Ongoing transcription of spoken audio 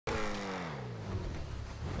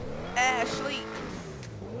Ashley.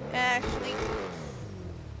 Ashley.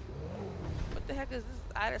 What the heck is this?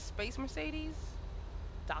 Out of space Mercedes?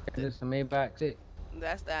 Doctor. This is a Maybach 6.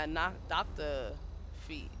 That's that knock doctor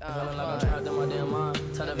feet. Feeling like I'm Fun. trapped in my damn mind.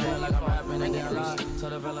 Tell the feeling like I'm rapping and damn lie. Get Tell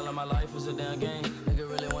the feeling like my life is a damn game. Nigga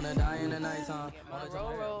really wanna die in the nighttime. my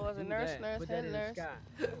roll as a Do nurse, that. nurse, Put that head in the nurse. sky.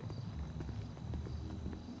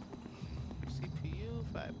 CPU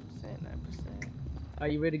 5%, 9%. Are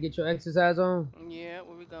you ready to get your exercise on? Yeah,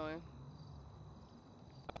 where we going?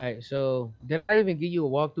 Alright, so did I even give you a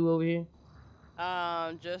walkthrough over here?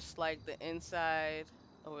 Just like the inside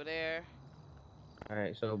over there.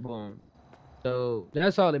 Alright, so boom. So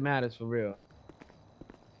that's all that matters for real.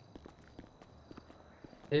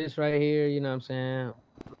 This right here, you know what I'm saying?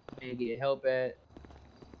 They get help at,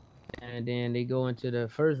 and then they go into the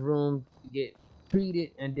first room to get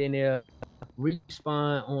treated, and then they'll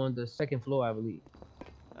respawn on the second floor, I believe.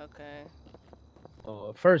 Okay.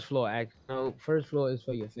 Or first floor, actually. No, first floor is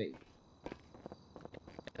for your face.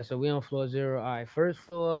 So we on floor 0. All right, first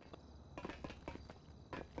floor.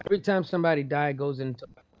 Every time somebody die goes into,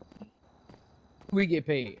 we get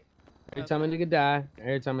paid. Every time a Okay. nigga die,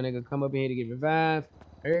 every time a nigga come up in here to get revived,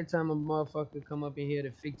 every time a motherfucker come up in here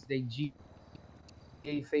to fix their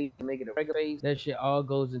GA face to make it a regular face, that shit all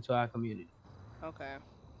goes into our community. Okay.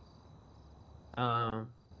 Um,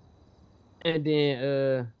 and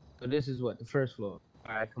then so this is what the first floor.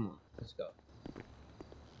 All right, come on, let's go.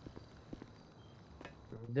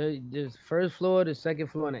 There's first floor, the second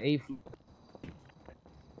floor, and the eighth floor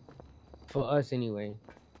for us anyway.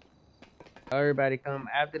 Everybody come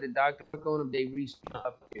after the doctor work on them, they respawn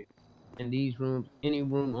up here. In these rooms, any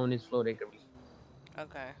room on this floor, they can respawn.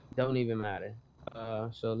 Okay. Don't even matter.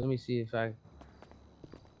 So let me see if I.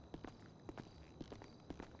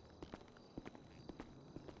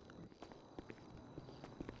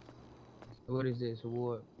 What is this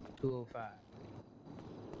award? 205.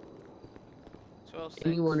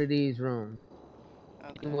 Any 206. one of these rooms. Any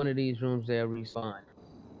Okay. one of these rooms, they'll respawn.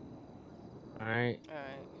 All right. All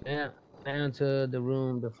right. Now, down to the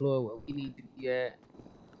room, the floor where we need to be at.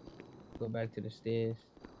 Go back to the stairs.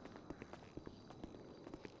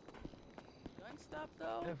 Gun stop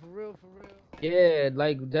though. Yeah, for real, for real. Yeah,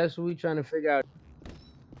 like that's what we trying to figure out.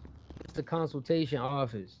 It's the consultation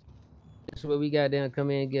office. This is where we got down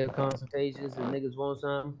come in and give consultations if niggas want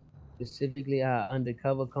something. Specifically our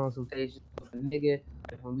undercover consultations for nigga.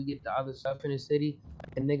 Like when we get the other stuff in the city,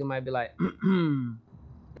 the nigga might be like,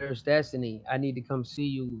 there's Destiny. I need to come see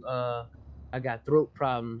you. I got throat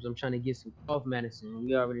problems. I'm trying to get some cough medicine.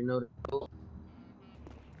 We already know that.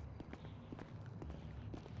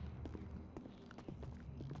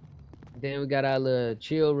 Then we got our little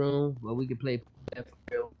chill room where we can play that for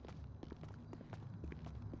real.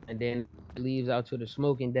 And then it leaves out to the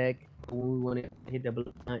smoking deck when we want to hit the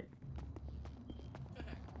blunt. You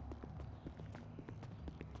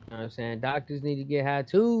know what I'm saying? Doctors need to get high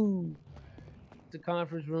too. The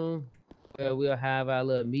conference room where we'll have our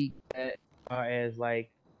little meet as far as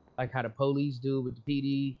like how the police do with the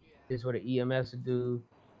PD. This is what the EMS would do.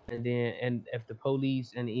 And if the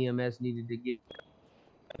police and the EMS needed to get a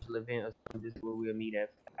special event or something, this is where we'll meet at.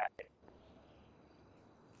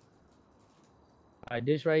 All right,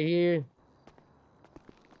 this right here,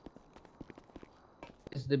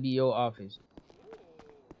 this is the BO office.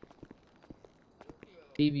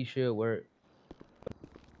 TV should work.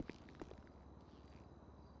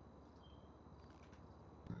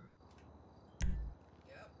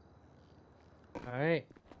 All right.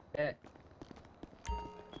 That.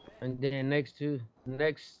 And then next to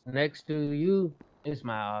you is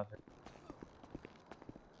my office.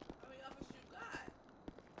 How many officers you got?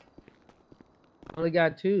 I only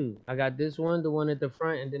got two. I got this one, the one at the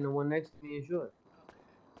front, and then the one next to me is yours.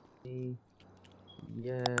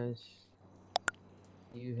 Yes,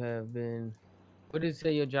 you have been. What did it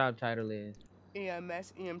say your job title is?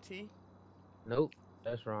 EMS, EMT. Nope,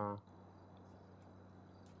 that's wrong.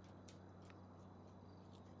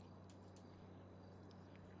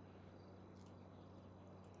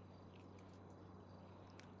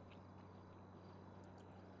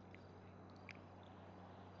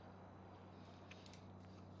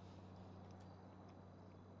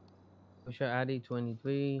 What's your ID?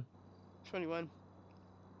 23, 21.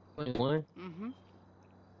 21? Mm-hmm. All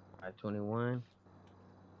right, 21.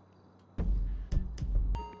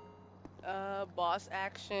 Boss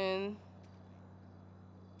action.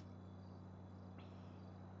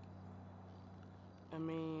 I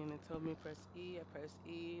mean, it told me press E. I pressed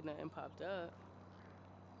E. Nothing popped up.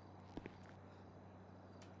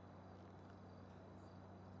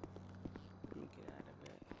 Let me get out of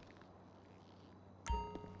it.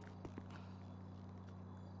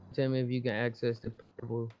 Tell me if you can access the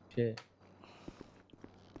purple shit.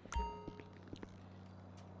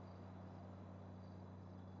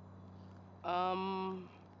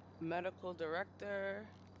 Medical director.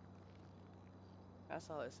 That's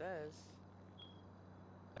all it says.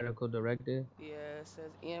 Medical director. Yeah, it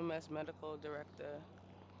says EMS medical director,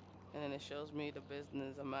 and then it shows me the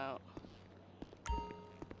business amount.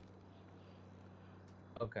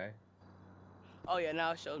 Okay. Oh yeah,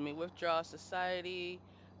 now it shows me withdrawal society,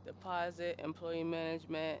 deposit, employee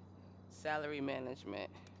management, salary management.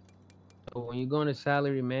 So when you go into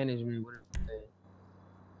salary management, what is it?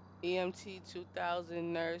 EMT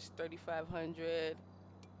 2000, nurse 3500,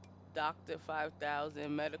 doctor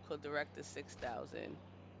 5000, medical director 6000.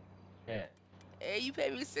 Yeah. Hey, you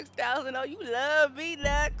pay me 6000. Oh, you love me,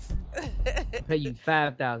 Lux. Pay you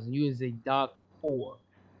 5,000. You is a doctor.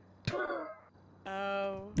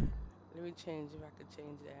 Let me change if I could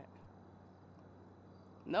change that.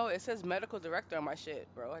 No, it says medical director on my shit,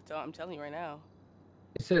 bro. I'm telling you right now.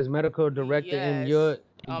 It says medical director in Yes, your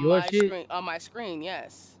shit. on my screen,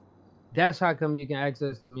 yes. That's how come you can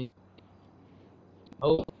access me.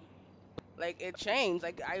 Oh, Like it changed.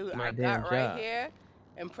 Like I my got damn right job. here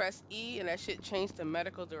and pressed E, and that shit changed to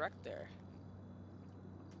medical director.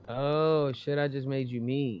 Oh shit! I just made you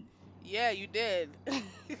mean. Yeah, you did. All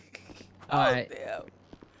Oh right. damn.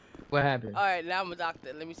 What happened? All right, now I'm a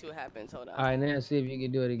doctor. Let me see what happens. Hold All on. right, now see if you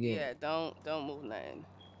can do it again. Yeah, don't move nothing.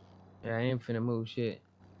 Yeah, I ain't finna move shit.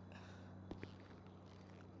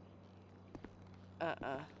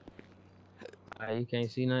 Uh-uh. All right, you can't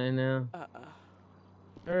see nothing now. Uh-uh.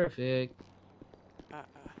 Perfect. Uh-uh.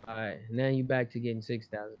 All right, now you back to getting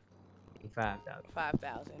 6,000, 5,000.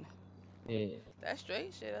 5000. Yeah. That's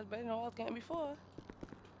straight shit. That's better than what I was getting before.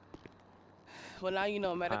 Well, now you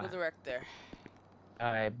know All medical right. director.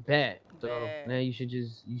 All right, bet. So Bad. now you should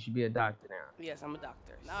be a doctor now. Yes, I'm a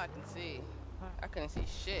doctor. Now I can see. I couldn't see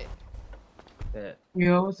shit. Bet.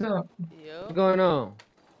 Yo, what's up? What's Yo. going on?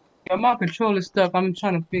 Yo, my controller stuck. I'm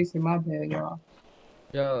trying to fix it. My bad, y'all.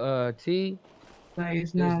 Yo, T, Like,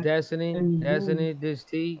 it's this not Destiny, letting me move. Destiny, this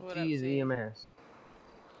What up, T is T? EMS.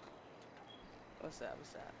 What's up?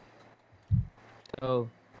 What's up? So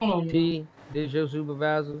Hold on, y'all. T, this your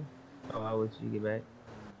supervisor? Oh, I'll wait till you get back.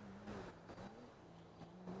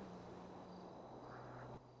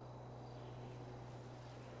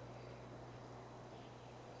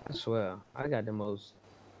 I swear, I got the most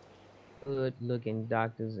good looking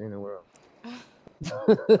doctors in the world.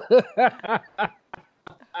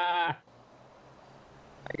 I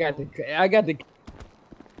got the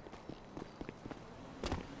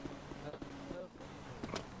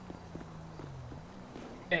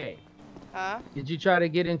Hey, Huh? did you try to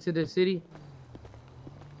get into the city?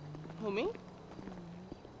 Who, me?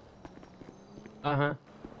 Uh-huh.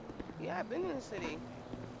 Yeah, I've been in the city.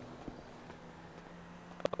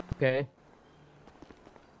 Okay.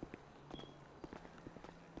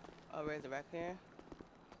 Oh, raise it back here.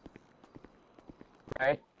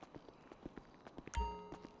 Right.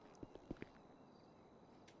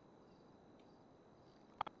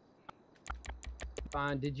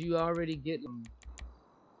 Fine. Did you already get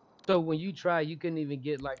so when you try you couldn't even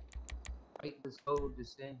get like right this code to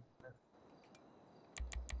send?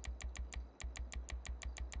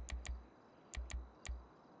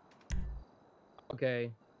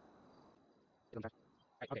 Okay.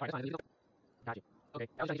 Okay.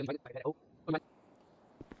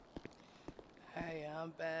 Hey,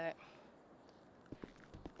 I'm back.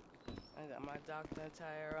 I got my doctor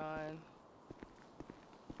attire on.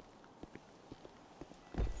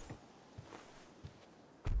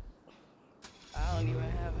 I don't even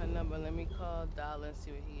have her number. Let me call Dollar and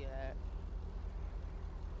see where he at.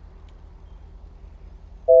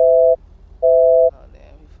 Oh,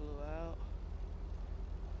 damn, he flew out.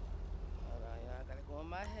 Hold on, y'all. I gotta go in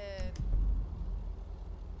my head.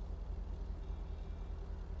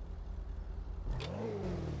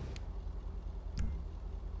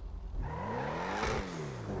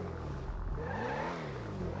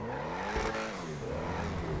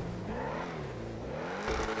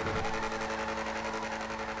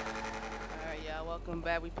 Alright, y'all. Welcome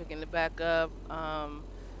back. We picking it back up.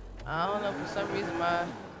 I don't know, for some reason my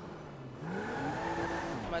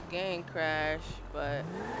game crashed, but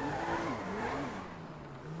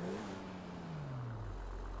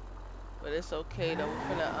it's okay though.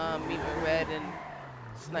 We're finna meet with Red and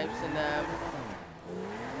Snipes and them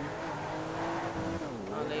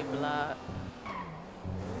on they block.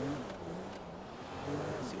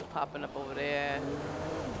 See what's popping up over there.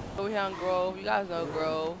 Over here on Grove, you guys know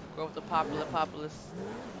Grove. Grove's a popular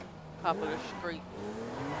street.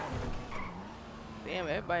 Damn,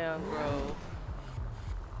 everybody on Grove.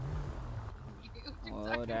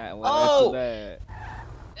 Oh, that's Oh! too bad.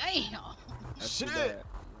 Damn. That's too Shit! bad.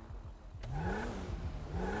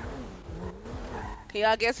 Can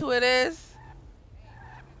y'all guess who it is?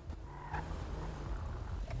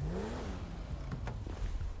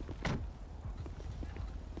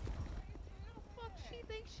 Fuck she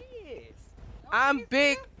think she is? I'm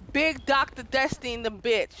big Dr. Destiny the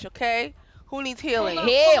bitch, okay? Who needs healing?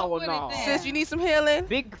 Hell Put it no. down. Sis, you need some healing?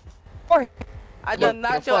 Big forehead I done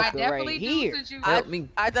knocked your I motherfucker definitely right do here. since you Help me.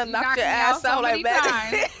 I done You knocked knocked your me ass out so out like many back.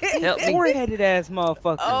 times. Help me. Foreheaded ass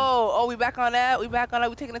motherfucker. Oh, we back on that? We back on that?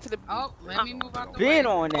 We taking it to the Oh, let me move out the Been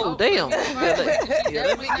way. on that. Oh, Let me damn. move out the way, 'cause you Yeah,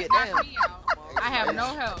 let me definitely get knocked down. me out. I have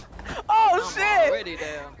no help. Oh I'm shit! already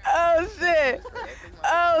down. Oh shit!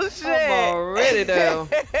 Oh shit! I'm already down.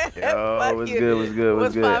 Yo, Fuck what's you. good? What's good? What's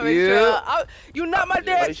What's good? poppin', Yeah. Trail? You knocked my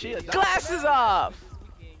damn Wait, she a doctor glasses now? off.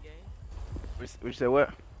 We said what?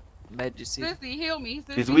 Majesty. Sissy, heal me.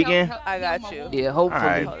 Sissy, This weekend? help I heal got my you. wound. Yeah, All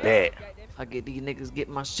hopefully. right, bet. I get these niggas get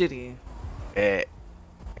my shit in. Bet.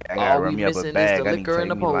 I gotta All run we me up a missing is bag. the I need to liquor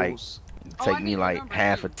and the take me like poles. Oh, I take need me your like number,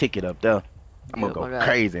 half a too. ticket up there. I'm gonna Yep, go I got-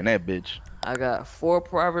 crazy in that bitch. I got 4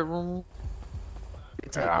 private rooms.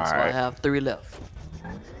 So I Alright. have 3 left.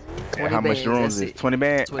 20 How much bands, the rooms that's is it. 20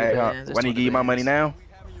 bands? 20 Hey, bands, that's why need to 20 give you my money bands. now?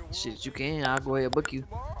 Shit, you can. I'll go ahead and book you.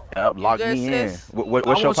 Yep, lock good, me in. sis? What's I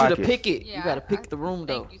your want you to pocket? pick it. Yeah, You gotta pick the room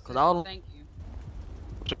though, Thank you, cause Sissy. all Thank you.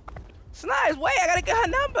 Snipes, wait, I gotta get her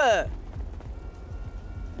number.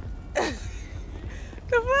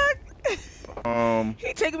 The fuck?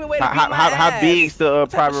 He taking me away to beat my ass. How big's the What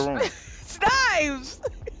type private of room? Snipes!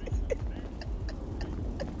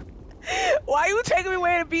 Why you taking me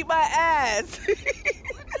away to beat my ass?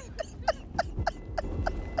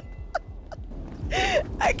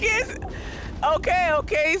 I can't.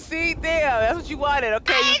 Okay, see, damn, that's what you wanted.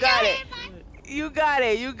 Okay, you got it. You got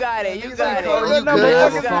it. You got it. You got it. Call you her number. good? Fuck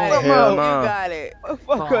is you You got talking it. Hell about? no. You got it.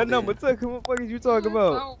 Fuck her Phone number. then. Tuck. What the fuck is you talking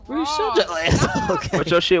about? So We shut wrong. your ass up. Okay.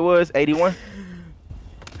 What your shit was? 81?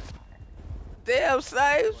 Damn,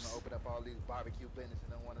 Snipes. Open up all these barbecue business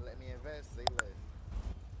and don't want to let me invest. Say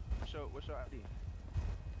less. What's your ID?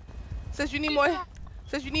 Since you need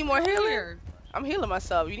more healing, Here. I'm healing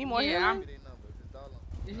myself. You need more Yeah, healing? Give me their number. Just dial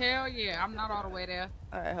them. Hell yeah, I'm not all the way there.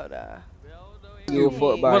 All right, hold on. You a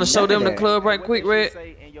fuck You wanna show them the club right What quick, that Red? shit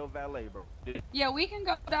say in your valet, bro? Yeah, we can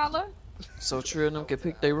go, Dollar. So Trill and them can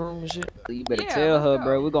pick their room and shit. You better Yeah, tell let's her, go.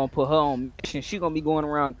 bro. We're gonna put her on mission. She gonna be going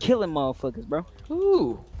around killing motherfuckers, bro.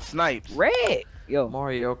 Ooh, Snipes. Red. Yo.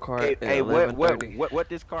 Mario Kart Hey, at hey, what 11:30.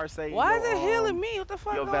 this car say? in Why is your, it healing me? What the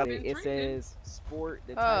fuck? your going valet? on? It says sport,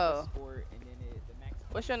 the type Oh. of sport, and then the maximum.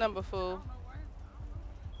 What's your number, fool?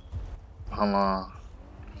 Hold on.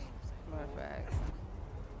 Matter of fact.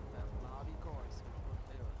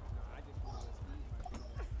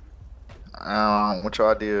 What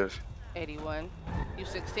your ideas? 81. You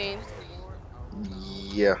 16?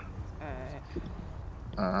 Yeah.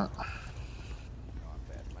 Alright.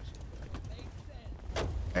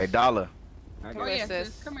 Hey, Dollar. I Come Oh got here, yeah, sis.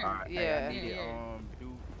 sis, come here. Alright, Yeah. Hey, I need Yeah, to, yeah. do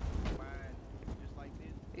mine just like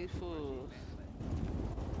this. These fools.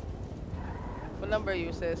 What number are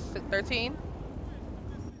you, sis? 13?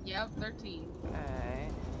 Yep, 13.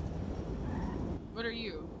 Alright. What are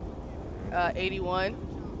you? 81.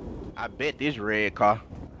 I bet this red car.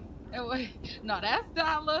 Oh, wait. No, that's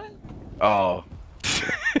Dollar. Oh.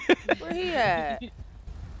 Where he at?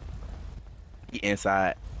 He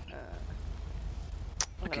inside.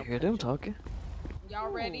 I can hear them talking.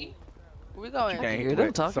 Y'all ready? Where we going? You can't hear them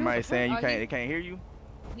what, talking. somebody saying you Oh, can't. he- They can't hear you.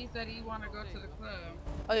 He said he want to go to the club.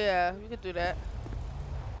 Oh yeah, we could do that.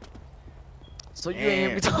 So you ain't hear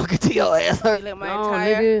me Damn. talking to your ass. You like my Oh, No,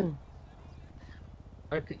 entire? nigga.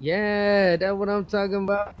 Yeah, that's what I'm talking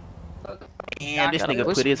about. Damn, this gotta nigga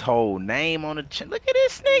push put me. his whole name on the Look at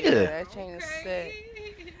this Yeah, nigga. that chain is sick.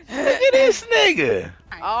 Look at this nigga.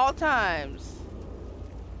 All times.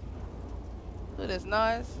 Look at this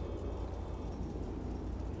nice.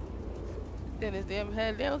 Then his damn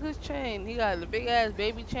head down with his chain. He got the big ass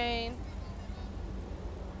baby chain.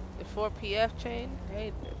 The 4PF chain.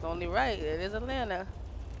 Hey, it's only right. It is Atlanta.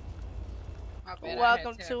 I bet I had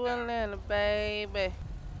Welcome tapped to out. Atlanta, baby.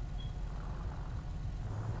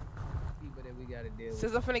 People that we gotta deal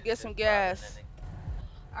Since I'm finna get some gas.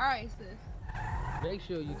 All right, sis. Make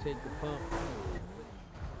sure you take the pump.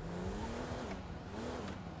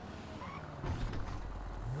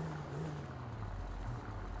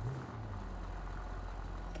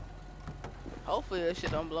 Hopefully this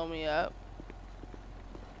shit don't blow me up.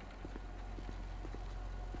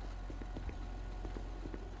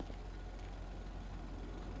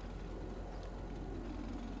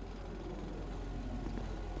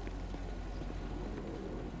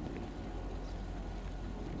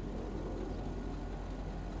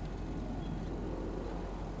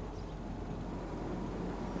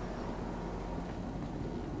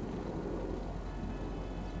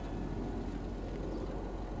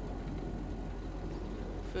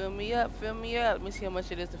 Fill me up, fill me up. Let me see how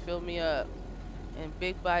much it is to fill me up. And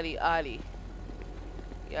big body Audi.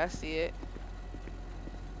 Yeah, I see it.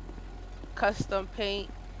 Custom paint,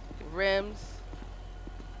 rims,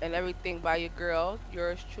 and everything by your girl.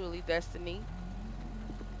 Yours truly, Destiny.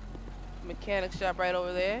 Mechanic shop right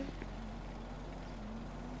over there.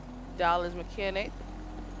 Dollars Mechanic.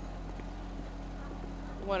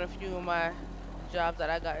 One of few of my jobs that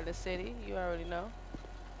I got in the city. You already know.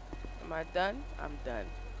 Am I done? I'm done.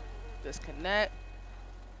 Disconnect.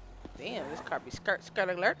 Damn, this car be skirt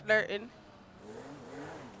alerting.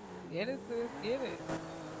 Get it, sis. Get it.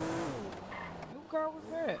 Who car was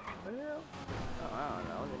that? The hell? Oh, I don't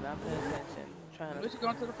know. Did not pay attention. Trying What to. you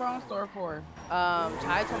going to the phone store for?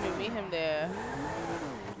 Ty told me to meet him there,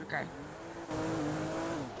 Okay.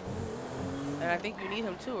 and I think you need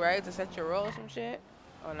him too, right? To set your roll or some shit.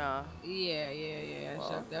 Oh no. Yeah. Well,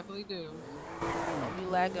 Chef definitely do. don't be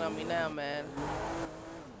lagging on me now, man.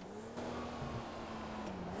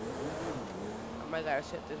 I might gotta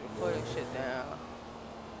shut this recording shit down.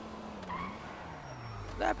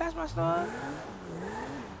 Did I pass my store?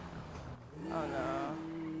 Oh no.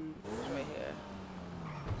 It's right here.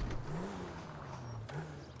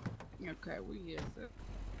 Okay, we here, sis.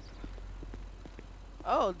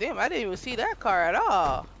 Oh damn, I didn't even see that car at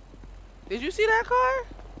all. Did you see that car?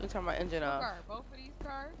 Let me turn my engine What off. car? Both of these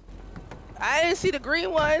cars? I didn't see the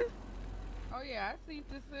green one. Oh yeah, I see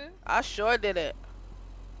this, sis. I sure didn't.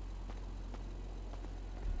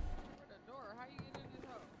 For the door, how you get in this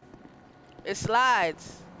hole? It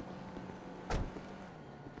slides.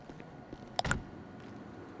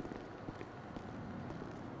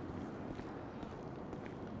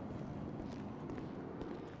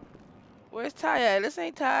 Where's Ty at? This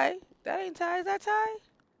ain't Ty. That ain't Ty. Is that Ty?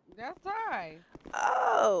 That's Ty.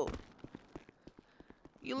 Oh.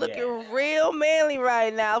 You looking Yeah. real manly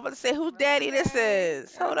right now. I was about to say who daddy this Okay.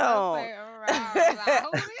 is. I was Hold about to on. say, alright,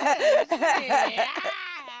 who this?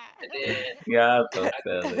 Shit. Y'all so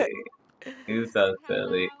silly. You so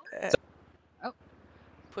silly. Hello. Oh,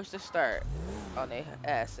 Push the start on their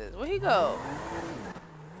asses. Where he go?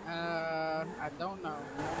 I don't know.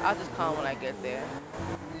 I'll just call him when I get there.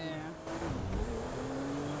 Yeah.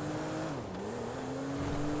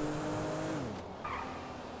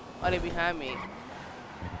 Oh, they behind me.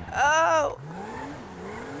 Oh!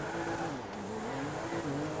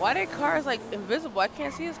 Why their cars like invisible? I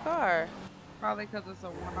can't see his car. Probably because it's a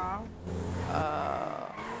one-off.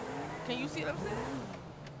 Can you see them? Sis?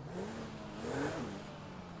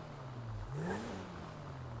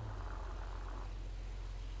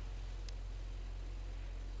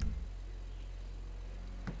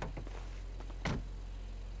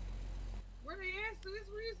 Where they at, sis?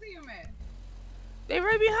 Where you see him at? They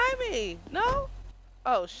right behind me. No?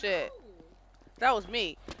 Oh shit. No. That was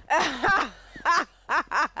me.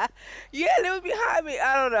 Yeah, they was behind me.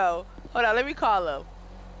 I don't know. Hold on, let me call them.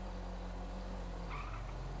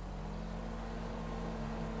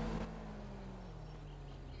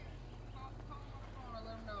 Call him on the phone or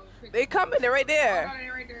let him know. Pick They up. coming. They're right Oh, there. no,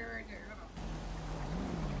 they're right there, right there. Hold on.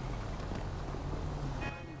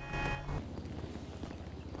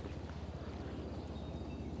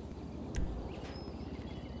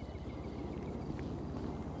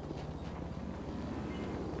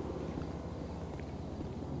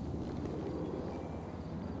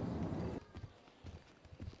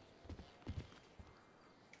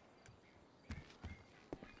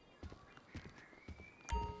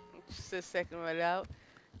 Just a second right out.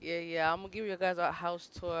 Yeah. I'm gonna give you guys a house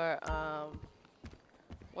tour.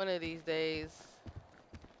 One of these days.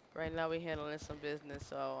 Right now we're handling some business,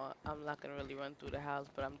 so I'm not gonna really run through the house,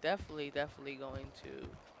 but I'm definitely going to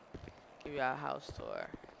give you a house tour.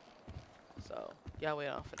 So y'all wait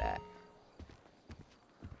on for that.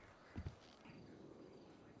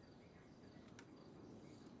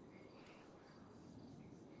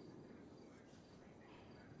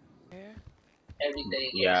 Here. Everything.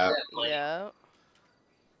 Yeah. Yeah.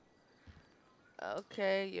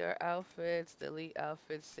 Okay, your outfits, delete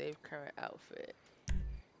outfits, save current outfit.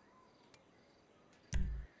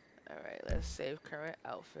 Alright, let's save current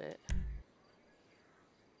outfit.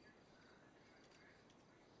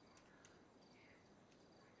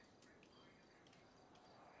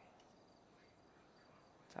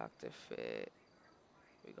 Talk to fit.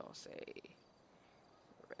 We're gonna say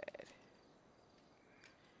red.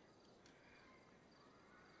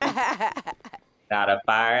 Got a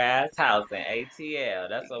fire ass house in ATL.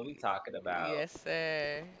 That's what we talking about. Yes,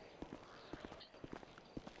 sir.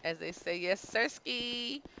 As they say, yes,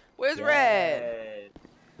 sirski. Where's red? Yes.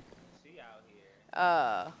 She out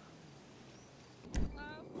here.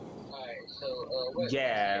 Hello?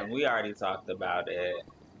 Yeah, we already talked about it.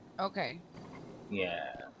 Okay. Yeah.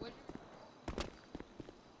 What?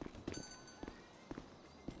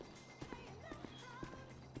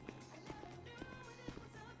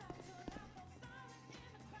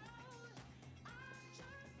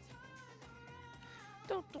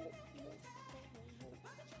 Doo, doo.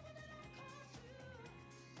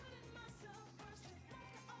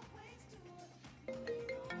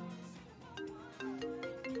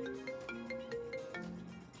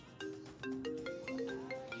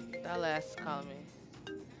 That last is calling me.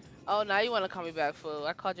 Oh, now you want to call me back, fool?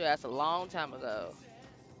 I called your ass a long time ago.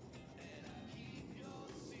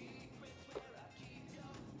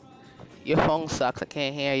 Your phone sucks. I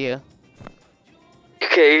can't hear you. You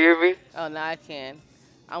can't hear me? Oh, now I can.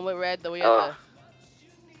 I'm with Red though. We at Oh,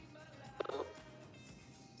 the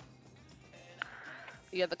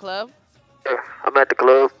you at the club? I'm at the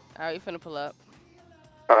club. All right, you finna pull up.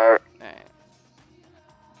 Alright. All right.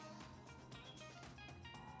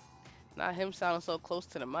 Not him sounding so close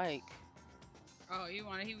to the mic. Oh, you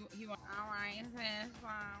want he want. All right, it says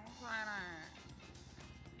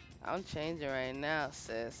I'm changing right now,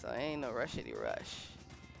 sis. So ain't no rushity rush.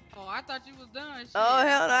 Oh, I thought you was done. Shit. Oh I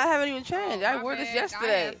hell no, I thought. haven't even Oh, changed. I my wore this bad. I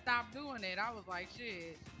yesterday. had stopped doing it. I was like,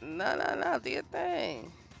 shit. No, no, no. Do your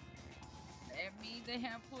thing. That means they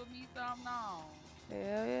have put me something on.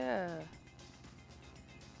 Hell yeah.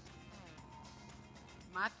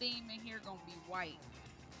 My theme in here gonna be white.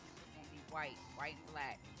 It's gonna be white, white and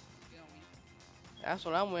black. You feel me? That's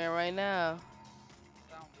what I'm wearing right now.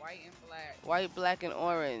 Some white and black. White, black, and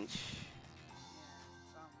orange. Yeah,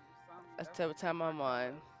 some. That's the type of time I'm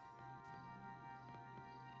on.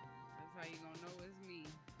 That's how you gonna know it's me.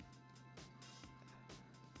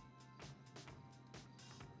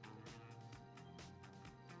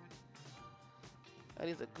 Oh,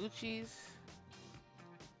 these are Gucci's.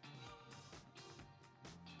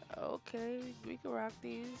 Okay, we can rock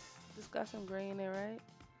these. Just got some gray in there, right?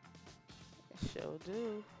 It sure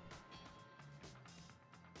do.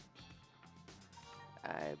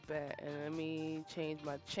 I bet. And let me change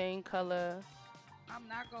my chain color. I'm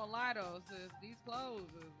not gonna lie though, sis. These clothes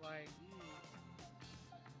is like,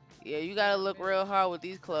 Yeah, you gotta look real hard with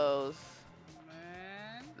these clothes.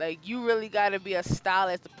 man. Like, you really gotta be a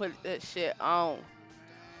stylist to put that shit on.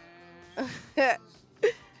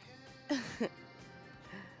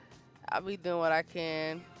 I be doing what I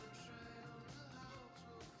can.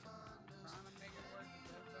 Trying to make it work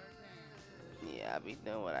the best I can. Yeah, I be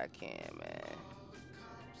doing what I can, man.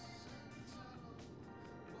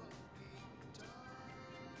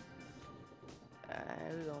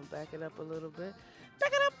 Alright, we gonna back it up a little bit.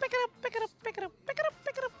 Back it up, back it up, back it up, back it up, back it up,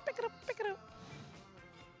 back it up, back it up, back it up.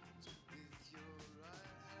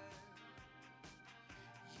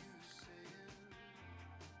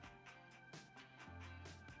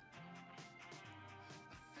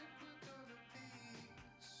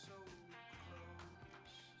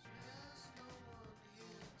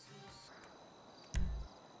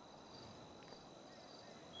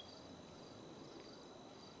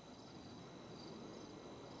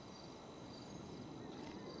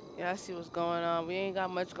 Yeah, I see what's going on. We ain't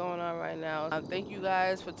got much going on right now. Thank you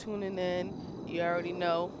guys for tuning in. You already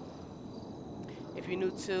know. If you're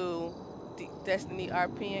new to Destiny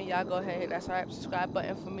RP, y'all go ahead and hit that subscribe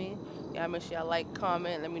button for me. Y'all make sure y'all like,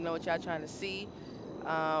 comment, let me know what y'all trying to see.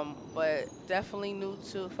 But definitely new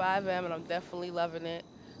to 5M, and I'm definitely loving it.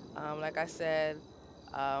 Like I said,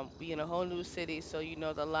 we in a whole new city, so you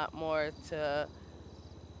know there's a lot more to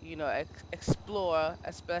explore,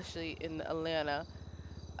 especially in Atlanta.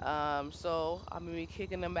 So I'm gonna be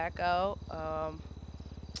kicking them back out.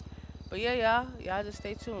 But yeah, y'all just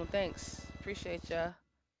stay tuned. Thanks. Appreciate y'all.